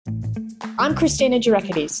I'm Christina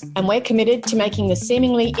Giacotis, and we're committed to making the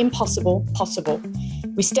seemingly impossible possible.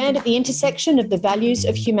 We stand at the intersection of the values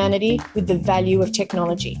of humanity with the value of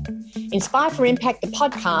technology. Inspire for Impact, the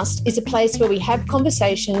podcast, is a place where we have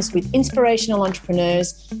conversations with inspirational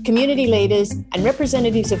entrepreneurs, community leaders, and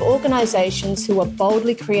representatives of organisations who are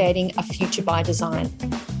boldly creating a future by design.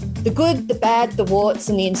 The good, the bad, the warts,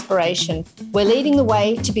 and the inspiration. We're leading the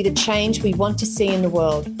way to be the change we want to see in the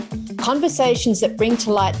world. Conversations that bring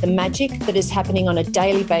to light the magic that is happening on a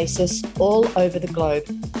daily basis all over the globe.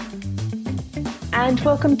 And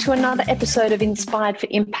welcome to another episode of Inspired for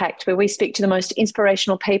Impact, where we speak to the most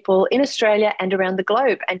inspirational people in Australia and around the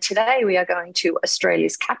globe. And today we are going to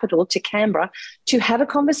Australia's capital, to Canberra, to have a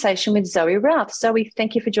conversation with Zoë Routh. Zoë,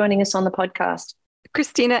 thank you for joining us on the podcast.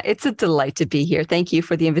 Christina, it's a delight to be here. Thank you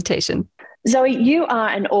for the invitation. Zoë, you are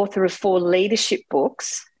an author of 4 leadership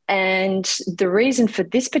books. And the reason for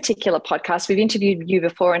this particular podcast, we've interviewed you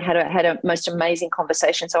before and had a most amazing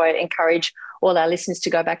conversation. So I encourage all our listeners to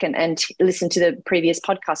go back and listen to the previous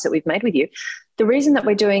podcasts that we've made with you. The reason that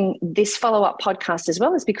we're doing this follow-up podcast as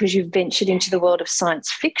well is because you've ventured into the world of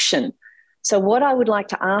science fiction. So what I would like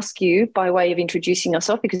to ask you, by way of introducing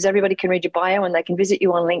yourself, because everybody can read your bio and they can visit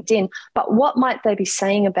you on LinkedIn, but what might they be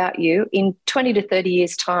saying about you in 20 to 30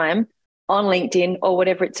 years' time on LinkedIn or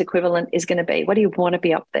whatever its equivalent is going to be? What do you want to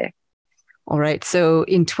be up there? All right. So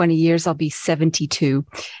in 20 years, I'll be 72.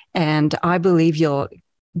 And I believe you'll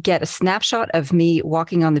get a snapshot of me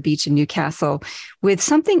walking on the beach in Newcastle with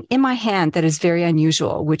something in my hand that is very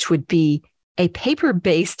unusual, which would be a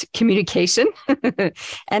paper-based communication. And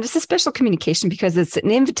it's a special communication because it's an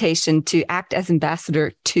invitation to act as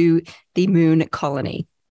ambassador to the moon colony.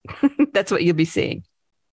 That's what you'll be seeing.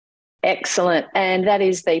 Excellent. And that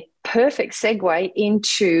is the perfect segue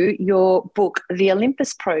into your book, The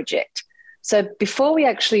Olympus Project. So before we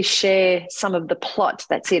actually share some of the plot,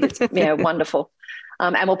 that's it. It's wonderful.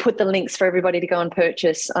 And we'll put the links for everybody to go and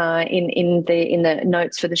purchase in the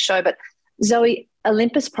notes for the show. But Zoë,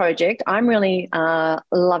 Olympus Project, I'm really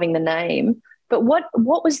loving the name. But what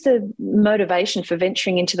was the motivation for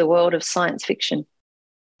venturing into the world of science fiction?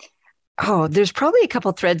 Oh, there's probably a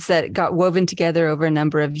couple threads that got woven together over a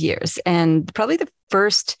number of years. And probably the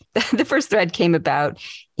first thread came about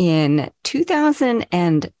in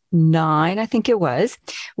 2009, I think it was,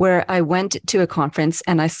 where I went to a conference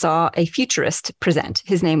and I saw a futurist present.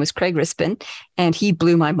 His name was Craig Rispin, and he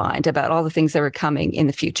blew my mind about all the things that were coming in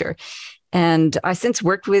the future. And I since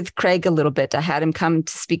worked with Craig a little bit. I had him come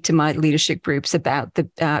to speak to my leadership groups about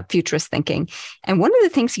the futurist thinking. And one of the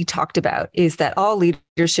things he talked about is that all leaders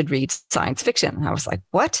should read science fiction. And I was like,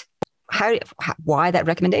 what? Why that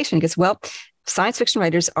recommendation? He goes, well, science fiction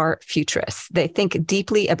writers are futurists. They think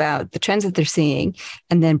deeply about the trends that they're seeing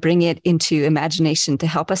and then bring it into imagination to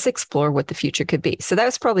help us explore what the future could be. So that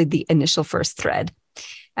was probably the initial first thread.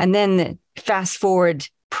 And then fast forward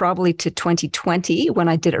probably to 2020, when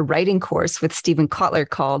I did a writing course with Stephen Kotler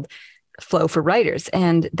called Flow for Writers.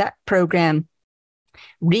 And that program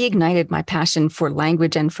reignited my passion for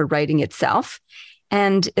language and for writing itself.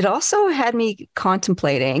 And it also had me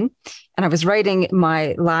contemplating, and I was writing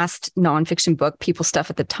my last nonfiction book, People Stuff,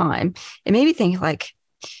 at the time. It made me think, like,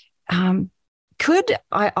 could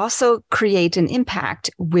I also create an impact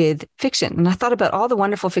with fiction? And I thought about all the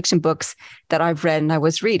wonderful fiction books that I've read and I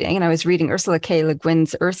was reading Ursula K. Le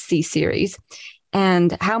Guin's Earthsea series,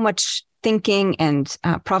 and how much thinking and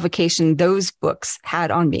provocation those books had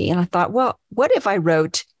on me. And I thought, well, what if I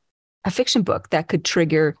wrote a fiction book that could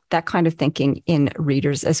trigger that kind of thinking in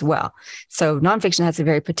readers as well? So nonfiction has a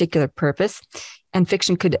very particular purpose, and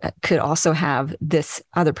fiction could also have this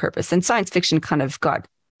other purpose. And science fiction kind of got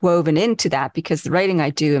woven into that because the writing I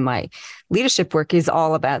do in my leadership work is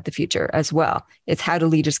all about the future as well. It's how do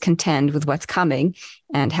leaders contend with what's coming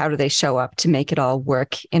and how do they show up to make it all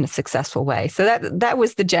work in a successful way. So that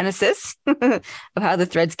was the genesis of how the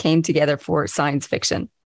threads came together for science fiction.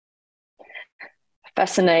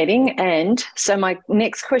 Fascinating. And so my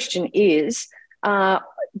next question is,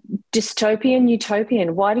 dystopian,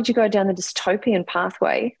 utopian. Why did you go down the dystopian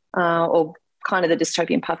pathway or kind of the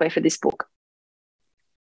dystopian pathway for this book?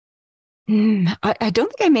 I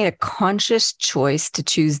don't think I made a conscious choice to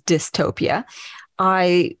choose dystopia.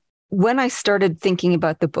 When I started thinking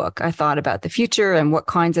about the book, I thought about the future and what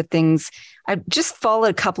kinds of things. I just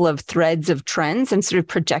followed a couple of threads of trends and sort of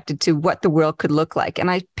projected to what the world could look like. And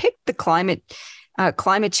I picked the climate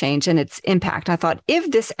change and its impact. I thought,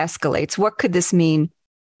 if this escalates, what could this mean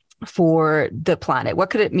for the planet?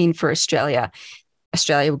 What could it mean for Australia?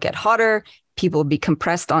 Australia would get hotter people will be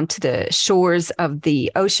compressed onto the shores of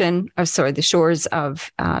the ocean, the shores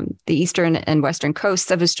of the eastern and western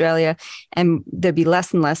coasts of Australia, and there'll be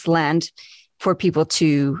less and less land for people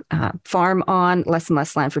to farm on, less and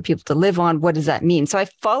less land for people to live on. What does that mean? So I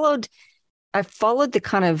followed the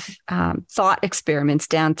kind of thought experiments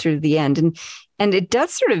down through the end, and it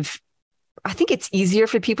does sort of, I think it's easier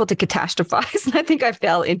for people to catastrophize. And I think I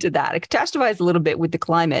fell into that. I catastrophized a little bit with the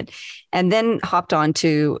climate and then hopped on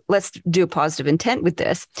to, let's do a positive intent with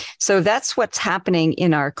this. So that's what's happening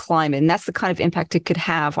in our climate. And that's the kind of impact it could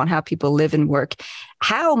have on how people live and work.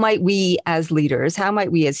 How might we as leaders, how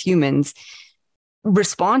might we as humans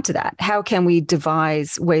respond to that? How can we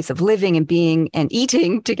devise ways of living and being and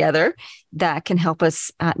eating together that can help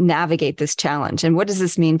us navigate this challenge? And what does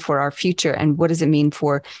this mean for our future? And what does it mean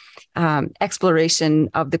for exploration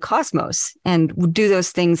of the cosmos? And do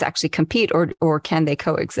those things actually compete, or can they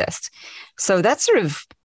coexist? So that's sort of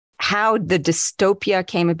how the dystopia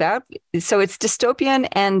came about. So it's dystopian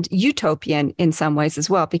and utopian in some ways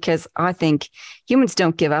as well, because I think humans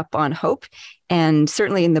don't give up on hope. And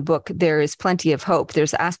certainly in the book, there is plenty of hope.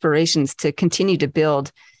 There's aspirations to continue to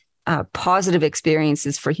build positive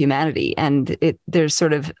experiences for humanity. And there's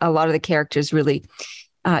sort of a lot of the characters really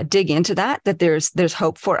dig into that there's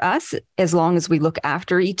hope for us as long as we look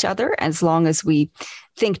after each other, as long as we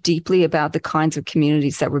think deeply about the kinds of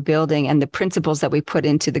communities that we're building and the principles that we put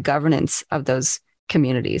into the governance of those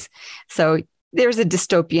communities. So there's a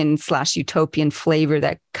dystopian/utopian flavor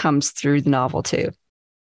that comes through the novel too.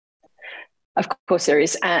 Of course there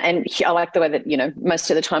is. And I like the way that, most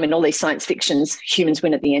of the time in all these science fictions, humans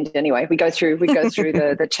win at the end anyway. We go through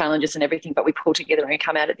the challenges and everything, but we pull together and we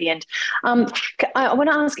come out at the end. I want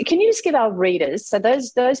to ask, can you just give our readers, so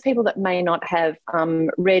those people that may not have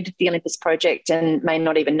read the Olympus Project and may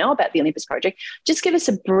not even know about the Olympus Project, just give us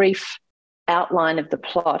a brief outline of the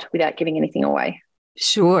plot without giving anything away.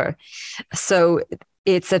 Sure. So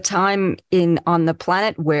it's a time on the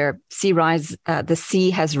planet where the sea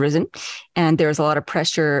has risen, and there's a lot of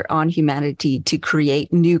pressure on humanity to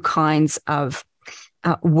create new kinds of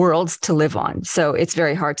worlds to live on. So it's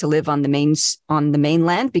very hard to live on the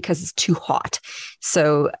mainland because it's too hot.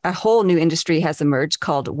 So a whole new industry has emerged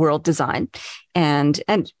called world design, and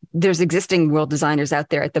there's existing world designers out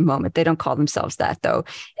there at the moment. They don't call themselves that though.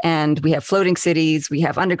 And we have floating cities, we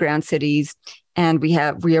have underground cities, and we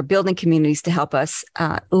are building communities to help us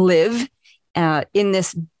live in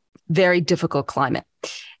this very difficult climate.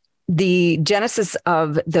 The genesis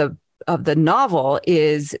of the novel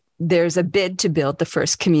is there's a bid to build the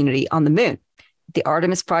first community on the moon. The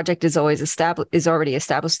Artemis project is already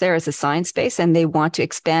established there as a science base, and they want to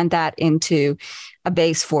expand that into a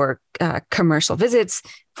base for commercial visits,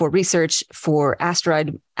 for research, for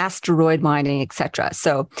asteroid mining, etc.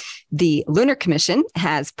 So the Lunar Commission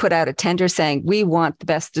has put out a tender saying, we want the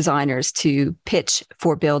best designers to pitch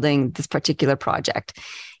for building this particular project.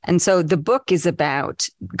 And so the book is about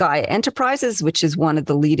Gaia Enterprises, which is one of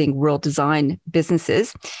the leading world design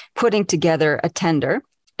businesses, putting together a tender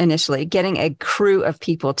initially, getting a crew of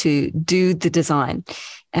people to do the design.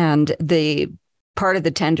 And the part of the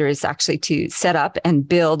tender is actually to set up and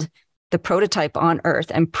build the prototype on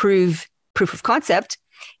Earth and proof of concept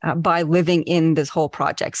by living in this whole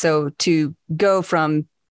project. So to go from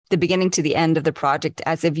the beginning to the end of the project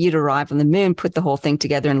as if you'd arrive on the moon, put the whole thing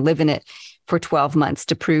together and live in it for 12 months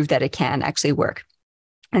to prove that it can actually work.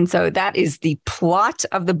 And so that is the plot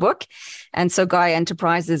of the book. And so Gaia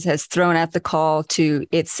Enterprises has thrown out the call to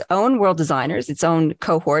its own world designers, its own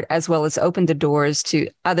cohort, as well as opened the doors to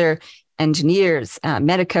other engineers,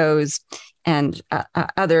 medicos, and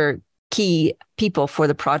other key people for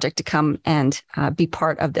the project to come and be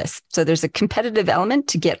part of this. So there's a competitive element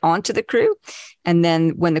to get onto the crew. And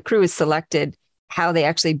then when the crew is selected, how they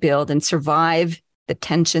actually build and survive the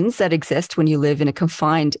tensions that exist when you live in a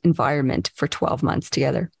confined environment for 12 months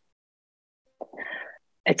together.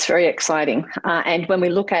 It's very exciting. And when we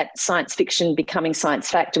look at science fiction becoming science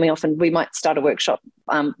fact, and we might start a workshop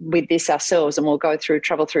with this ourselves, and we'll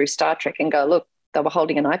travel through Star Trek and go, look, they were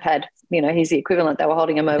holding an iPad, here's the equivalent. They were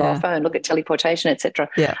holding a mobile phone, look at teleportation, etc.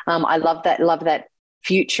 Yeah. I love that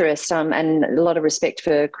futurist, and a lot of respect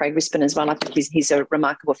for Craig Rispin as well. I think he's a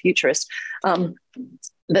remarkable futurist.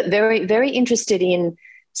 But very, very interested in,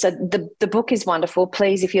 so the book is wonderful.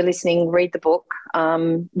 Please, if you're listening, read the book.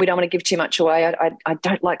 We don't want to give too much away. I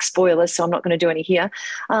don't like spoilers, so I'm not going to do any here.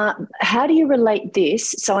 How do you relate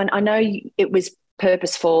this? So I know it was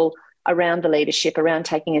purposeful around the leadership, around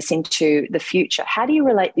taking us into the future. How do you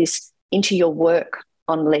relate this into your work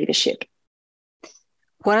on leadership?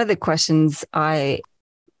 One of the questions I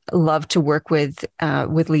love to work with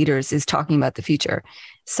leaders is talking about the future.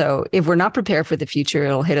 So if we're not prepared for the future,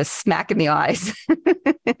 it'll hit us smack in the eyes.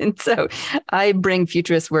 And so I bring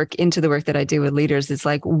futurist work into the work that I do with leaders. It's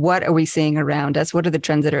like, what are we seeing around us? What are the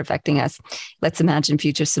trends that are affecting us? Let's imagine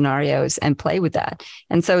future scenarios and play with that.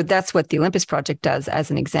 And so that's what the Olympus Project does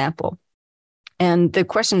as an example. And the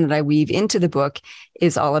question that I weave into the book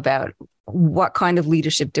is all about, what kind of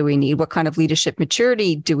leadership do we need? What kind of leadership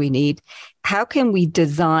maturity do we need? How can we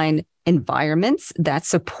design environments that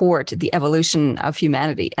support the evolution of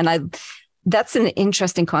humanity? And that's an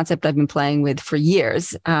interesting concept I've been playing with for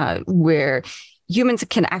years, where humans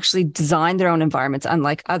can actually design their own environments,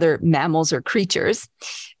 unlike other mammals or creatures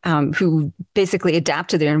who basically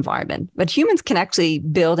adapt to their environment. But humans can actually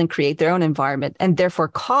build and create their own environment and therefore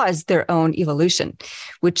cause their own evolution,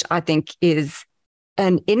 which I think is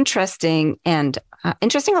an interesting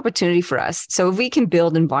opportunity for us. So if we can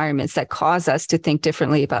build environments that cause us to think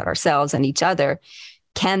differently about ourselves and each other,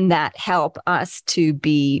 can that help us to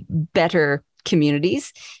be better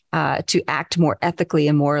communities, to act more ethically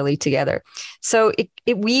and morally together? So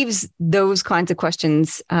it weaves those kinds of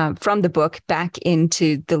questions from the book back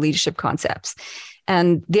into the leadership concepts.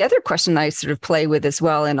 And the other question I sort of play with as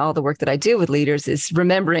well in all the work that I do with leaders is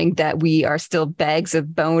remembering that we are still bags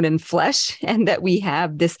of bone and flesh, and that we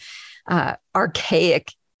have this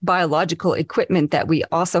archaic biological equipment that we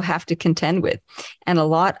also have to contend with. And a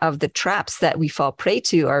lot of the traps that we fall prey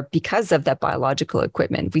to are because of that biological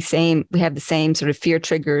equipment. We have the same sort of fear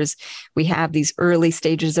triggers. We have these early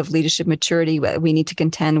stages of leadership maturity that we need to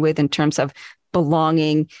contend with in terms of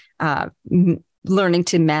belonging, learning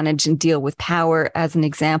to manage and deal with power, as an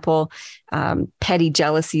example, petty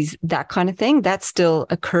jealousies, that kind of thing. That still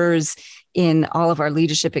occurs in all of our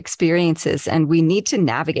leadership experiences. And we need to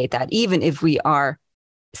navigate that, even if we are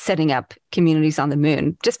setting up communities on the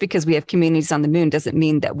moon. Just because we have communities on the moon doesn't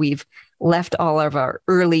mean that we've left all of our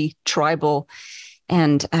early tribal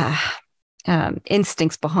and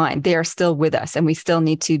instincts behind. They are still with us, and we still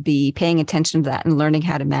need to be paying attention to that and learning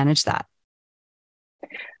how to manage that.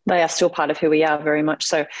 They are still part of who we are, very much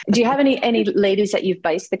so. Do you have any leaders that you've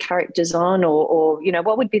based the characters on, or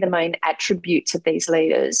what would be the main attributes of these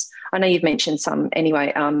leaders? I know you've mentioned some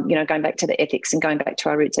anyway, going back to the ethics and going back to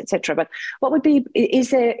our roots, etc. But what would be,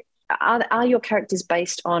 are your characters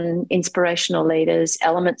based on inspirational leaders,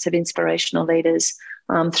 elements of inspirational leaders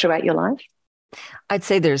throughout your life? I'd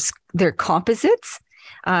say they're composites.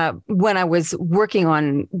 When I was working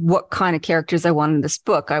on what kind of characters I wanted in this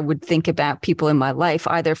book, I would think about people in my life,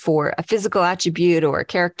 either for a physical attribute or a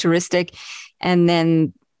characteristic, and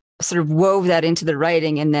then sort of wove that into the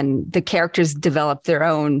writing. And then the characters developed their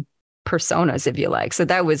own personas, if you like. So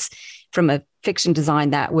that was, from a fiction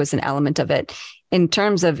design, that was an element of it. In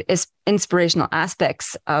terms of inspirational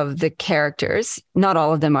aspects of the characters, not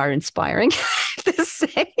all of them are inspiring to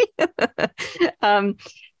say.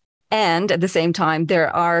 And at the same time,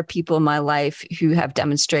 there are people in my life who have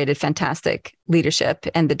demonstrated fantastic leadership.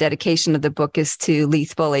 And the dedication of the book is to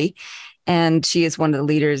Leith Bully. And she is one of the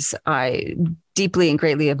leaders I deeply and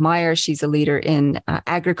greatly admire. She's a leader in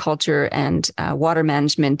agriculture and water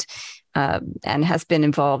management, and has been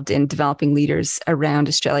involved in developing leaders around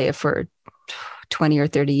Australia for 20 or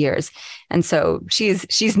 30 years. And so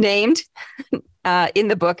she's named in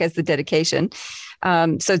the book as the dedication.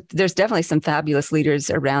 So there's definitely some fabulous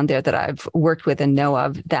leaders around there that I've worked with and know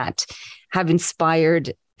of that have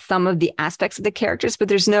inspired some of the aspects of the characters, but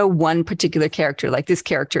there's no one particular character, like this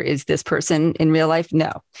character is this person in real life.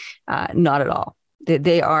 No, not at all.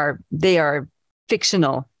 They are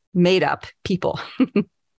fictional, made up people.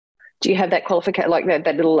 Do you have that qualification, like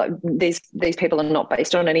that little, these people are not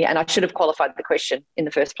based on any, and I should have qualified the question in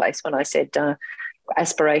the first place when I said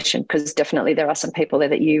aspiration, because definitely there are some people there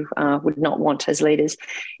that you would not want as leaders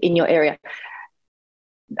in your area.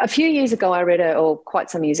 A few years ago, quite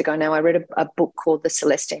some years ago now, I read a book called The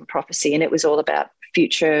Celestine Prophecy, and it was all about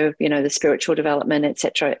future, the spiritual development,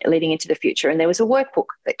 etc., leading into the future. And there was a workbook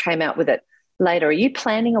that came out with it later. Are you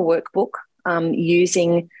planning a workbook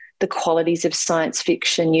using the qualities of science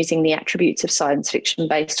fiction, using the attributes of science fiction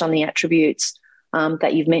based on the attributes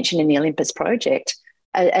that you've mentioned in the Olympus Project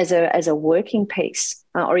as a working piece?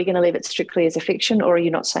 Or are you going to leave it strictly as a fiction, or are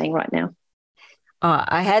you not saying right now?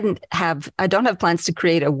 I don't have plans to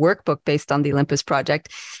create a workbook based on the Olympus Project.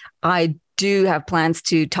 I do have plans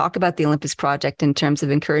to talk about the Olympus Project in terms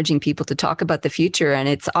of encouraging people to talk about the future and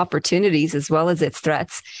its opportunities as well as its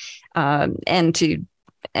threats, and to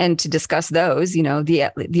and to discuss those,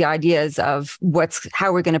 the ideas of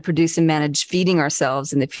how we're going to produce and manage feeding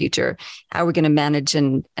ourselves in the future, how we're going to manage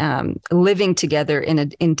and living together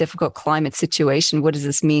in difficult climate situation. What does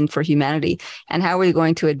this mean for humanity? And how are we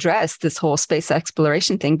going to address this whole space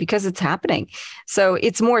exploration thing? Because it's happening. So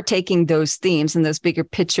it's more taking those themes and those bigger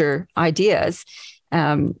picture ideas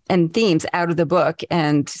and themes out of the book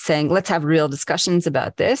and saying, let's have real discussions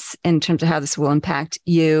about this in terms of how this will impact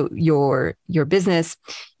you, your business,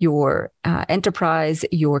 your enterprise,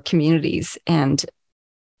 your communities, and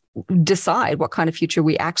decide what kind of future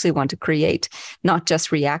we actually want to create, not just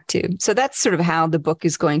react to. So that's sort of how the book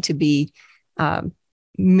is going to be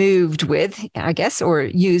moved with, I guess, or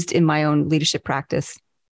used in my own leadership practice.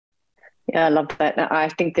 Yeah, I love that. I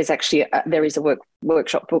think there's actually there is a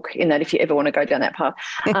workshop book in that if you ever want to go down that path.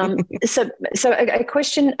 So a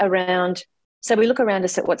question around. So we look around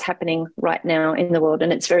us at what's happening right now in the world,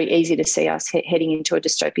 and it's very easy to see us heading into a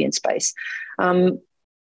dystopian space.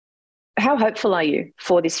 How hopeful are you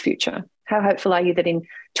for this future? How hopeful are you that in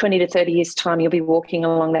 20 to 30 years' time you'll be walking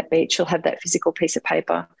along that beach, you'll have that physical piece of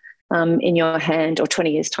paper in your hand, or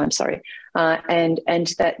 20 years' time, sorry, and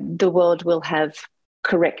that the world will have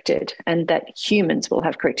corrected, and that humans will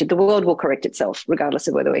have corrected. The world will correct itself regardless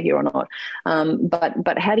of whether we're here or not.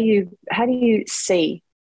 But how do you see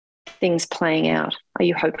things playing out? Are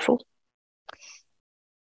you hopeful?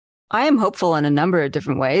 I am hopeful in a number of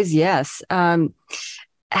different ways. Yes. I'm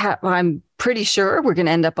pretty sure we're going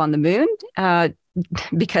to end up on the moon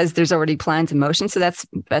because there's already plans in motion. So that's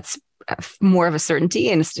more of a certainty,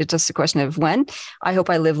 and it's just a question of when. I hope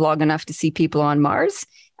I live long enough to see people on Mars.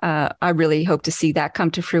 I really hope to see that come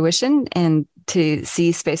to fruition and to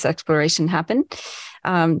see space exploration happen.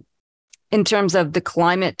 In terms of the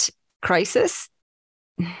climate crisis,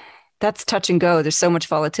 that's touch and go. There's so much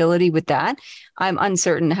volatility with that. I'm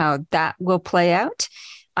uncertain how that will play out.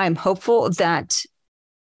 I'm hopeful that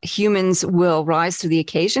humans will rise to the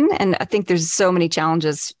occasion. And I think there's so many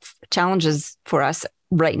challenges for us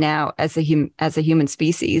right now as a human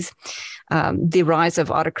species. The rise of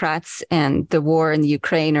autocrats and the war in the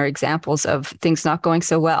Ukraine are examples of things not going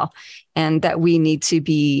so well, and that we need to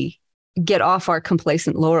get off our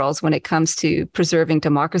complacent laurels when it comes to preserving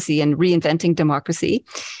democracy and reinventing democracy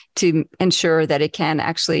to ensure that it can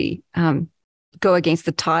actually go against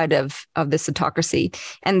the tide of this autocracy.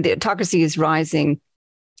 And the autocracy is rising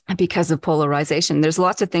because of polarization. There's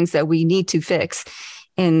lots of things that we need to fix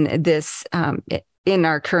in this in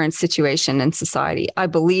our current situation in society. I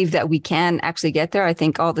believe that we can actually get there. I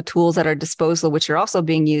think all the tools at our disposal, which are also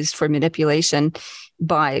being used for manipulation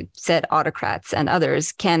by said autocrats and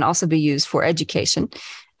others, can also be used for education.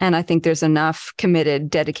 And I think there's enough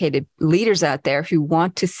committed, dedicated leaders out there who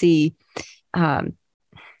want to see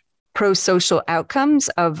pro-social outcomes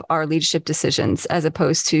of our leadership decisions, as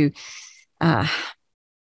opposed to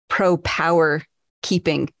pro-power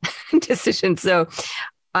keeping decisions. So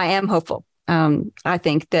I am hopeful. I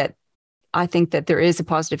think that there is a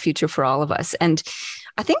positive future for all of us. And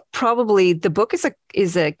I think probably the book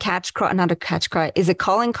is a catch cry, not a catch cry, is a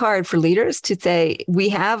calling card for leaders to say, we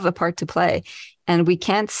have a part to play and we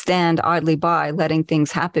can't stand idly by letting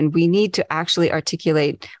things happen. We need to actually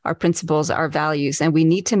articulate our principles, our values, and we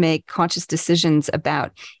need to make conscious decisions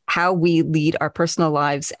about how we lead our personal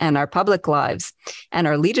lives and our public lives and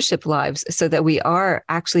our leadership lives, so that we are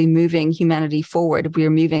actually moving humanity forward. We are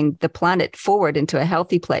moving the planet forward into a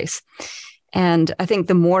healthy place. And I think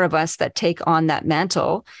the more of us that take on that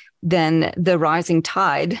mantle, then the rising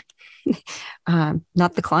tide,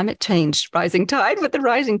 not the climate change rising tide, but the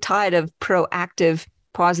rising tide of proactive,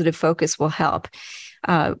 positive focus will help.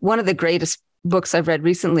 One of the greatest books I've read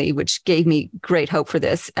recently, which gave me great hope for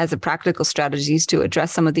this as a practical strategies to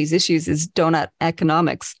address some of these issues, is Donut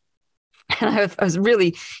Economics. And I was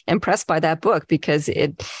really impressed by that book because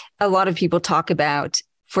a lot of people talk about,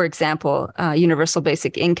 for example, universal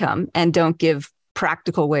basic income and don't give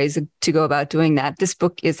practical ways to go about doing that. This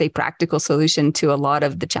book is a practical solution to a lot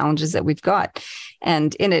of the challenges that we've got.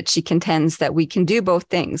 And in it, she contends that we can do both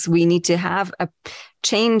things. We need to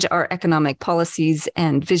change our economic policies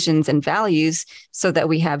and visions and values so that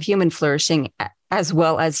we have human flourishing as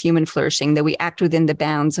well as human flourishing, that we act within the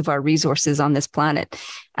bounds of our resources on this planet.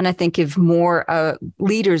 And I think if more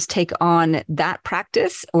leaders take on that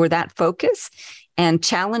practice or that focus and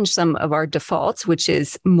challenge some of our defaults, which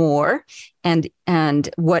is more, and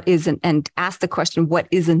what isn't, and ask the question, what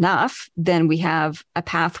is enough, then we have a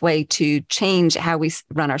pathway to change how we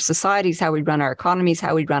run our societies, how we run our economies,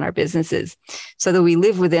 how we run our businesses, so that we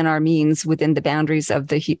live within our means, within the boundaries of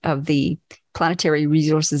the planetary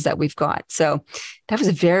resources that we've got. So that was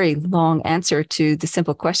a very long answer to the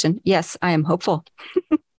simple question. Yes, I am hopeful.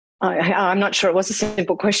 I'm not sure it was a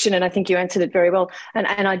simple question, and I think you answered it very well. And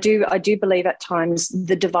I do believe at times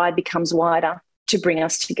the divide becomes wider to bring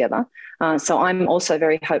us together. So I'm also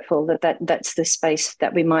very hopeful that's the space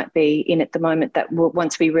that we might be in at the moment, that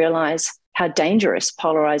once we realise how dangerous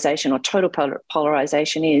polarisation or total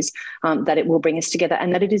polarisation is, that it will bring us together,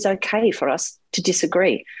 and that it is okay for us to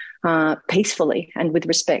disagree peacefully and with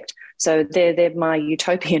respect. So that's my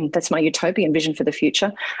utopian vision for the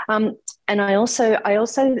future. And I also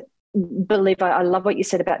believe, I love what you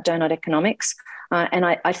said about donut economics. And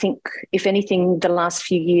I think, if anything, the last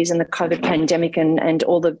few years and the COVID pandemic and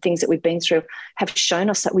all the things that we've been through have shown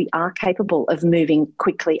us that we are capable of moving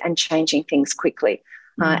quickly and changing things quickly.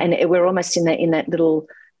 And we're almost in that little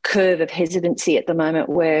curve of hesitancy at the moment,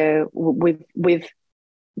 where we've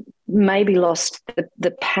maybe lost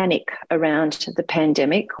the panic around the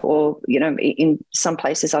pandemic, or, in some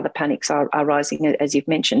places other panics are rising, as you've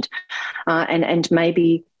mentioned, and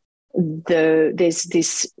maybe there's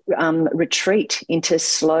this retreat into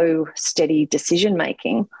slow, steady decision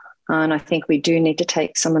making, and I think we do need to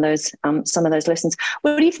take some of those lessons.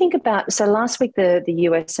 What do you think about? So last week, the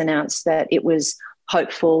US announced that it was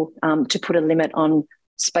hopeful to put a limit on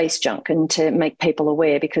space junk and to make people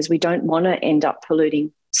aware, because we don't want to end up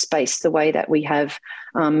polluting space the way that we have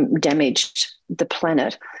damaged the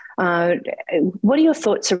planet. What are your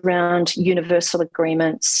thoughts around universal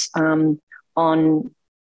agreements on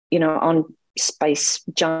space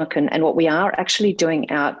junk and what we are actually doing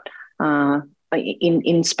out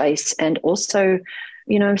in space, and also,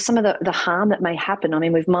 some of the harm that may happen? I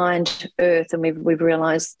mean, we've mined Earth, and we've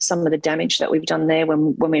realised some of the damage that we've done there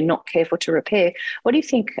when we're not careful to repair. What do you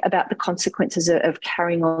think about the consequences of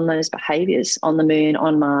carrying on those behaviours on the Moon,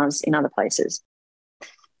 on Mars, in other places?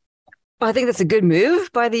 Well, I think that's a good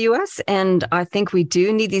move by the US. And I think we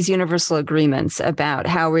do need these universal agreements about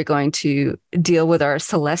how we're going to deal with our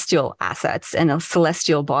celestial assets and our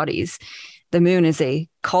celestial bodies. The Moon is a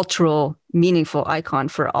cultural, meaningful icon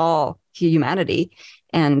for all humanity,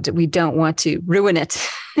 and we don't want to ruin it,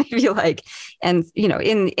 if you like. And,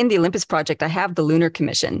 in the Olympus project, I have the Lunar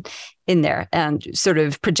Commission in there, and sort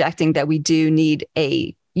of projecting that we do need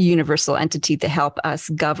a universal entity to help us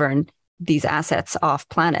govern these assets off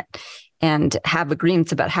planet and have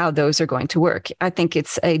agreements about how those are going to work. I think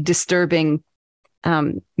it's a disturbing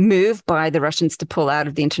move by the Russians to pull out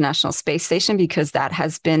of the International Space Station, because that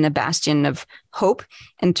has been a bastion of hope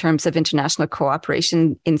in terms of international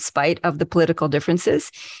cooperation in spite of the political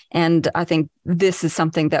differences. And I think this is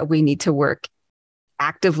something that we need to work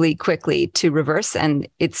actively, quickly to reverse. And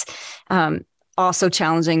it's also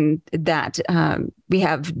challenging that we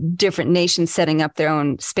have different nations setting up their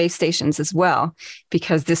own space stations as well,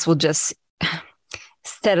 because this will just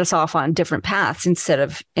set us off on different paths. Instead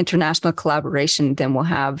of international collaboration, then we'll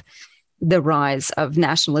have the rise of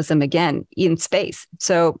nationalism again in space.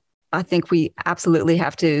 So I think we absolutely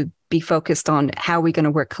have to be focused on how we're going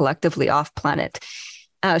to work collectively off planet.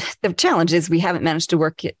 The challenge is we haven't managed to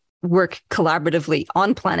work collaboratively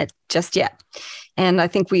on planet just yet. And I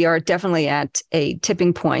think we are definitely at a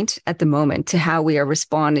tipping point at the moment to how we are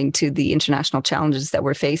responding to the international challenges that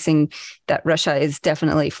we're facing, that Russia is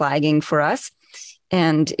definitely flagging for us.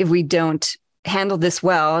 And if we don't handle this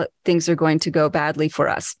well, things are going to go badly for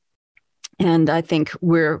us. And I think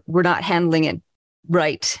we're not handling it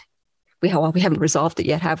right. We haven't resolved it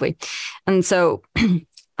yet, have we? And so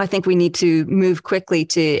I think we need to move quickly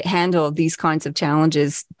to handle these kinds of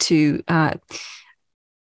challenges to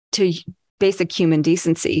basic human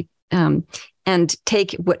decency, and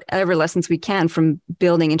take whatever lessons we can from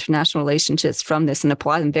building international relationships from this and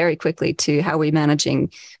apply them very quickly to how we're managing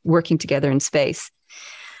working together in space.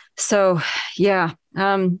 So, yeah,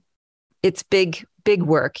 it's big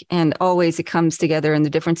work. And always it comes together in the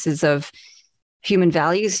differences of human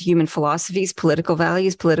values, human philosophies, political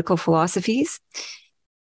values, political philosophies,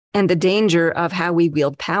 and the danger of how we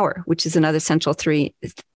wield power, which is another central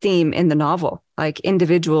theme in the novel. Like,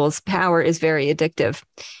 individuals, power is very addictive,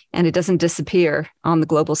 and it doesn't disappear on the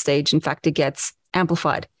global stage. In fact, it gets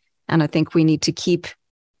amplified. And I think we need to keep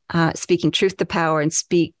speaking truth to power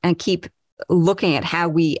and keep looking at how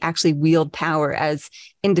we actually wield power as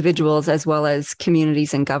individuals as well as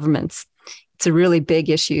communities and governments. It's a really big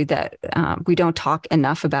issue that we don't talk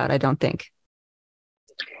enough about, I don't think.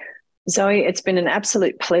 Zoë, it's been an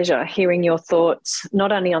absolute pleasure hearing your thoughts,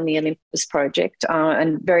 not only on the Olympus project,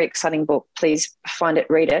 and very exciting book. Please find it,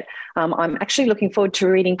 read it. I'm actually looking forward to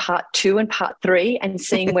reading part 2 and part 3 and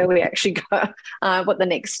seeing where we actually go, what the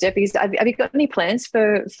next step is. Have you got any plans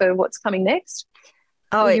for what's coming next?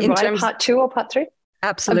 Oh, Will you write part 2 or part 3?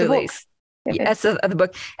 Absolutely. Yes, of the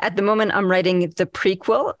book. At the moment, I'm writing the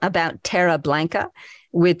prequel about Terra Blanca,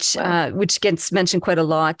 which gets mentioned quite a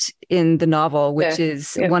lot in the novel, which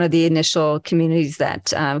is one of the initial communities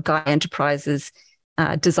that Gaia Enterprises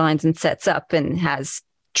designs and sets up and has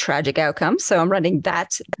tragic outcomes. So I'm writing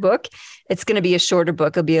that book. It's going to be a shorter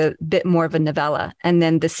book. It'll be a bit more of a novella. And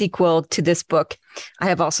then the sequel to this book, I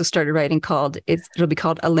have also started writing it'll be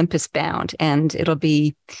called Olympus Bound, and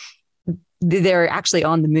they're actually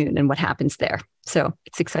on the moon and what happens there. So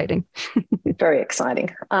it's exciting. Very exciting.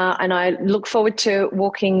 And I look forward to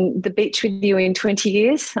walking the beach with you in 20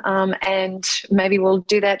 years. And maybe we'll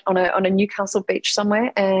do that on a Newcastle beach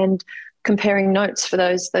somewhere and comparing notes for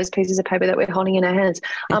those pieces of paper that we're holding in our hands.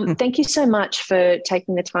 Thank you so much for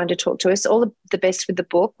taking the time to talk to us. All the best with the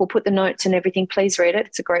book. We'll put the notes and everything. Please read it.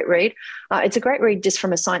 It's a great read. It's a great read just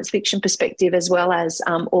from a science fiction perspective, as well as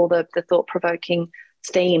all the thought-provoking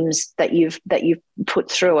themes that you've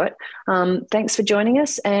put through it. Thanks for joining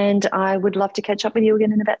us, and I would love to catch up with you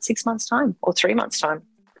again in about 6 months' time or 3 months' time.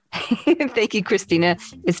 Thank you, Christina.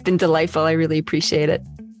 It's been delightful. I really appreciate it.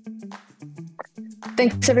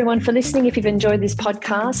 Thanks, everyone, for listening. If you've enjoyed this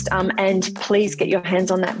podcast, and please get your hands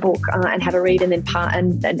on that book and have a read, and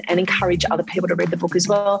then and encourage other people to read the book as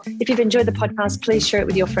well. If you've enjoyed the podcast, please share it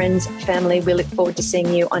with your friends, family. We look forward to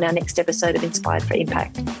seeing you on our next episode of Inspired for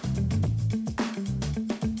Impact.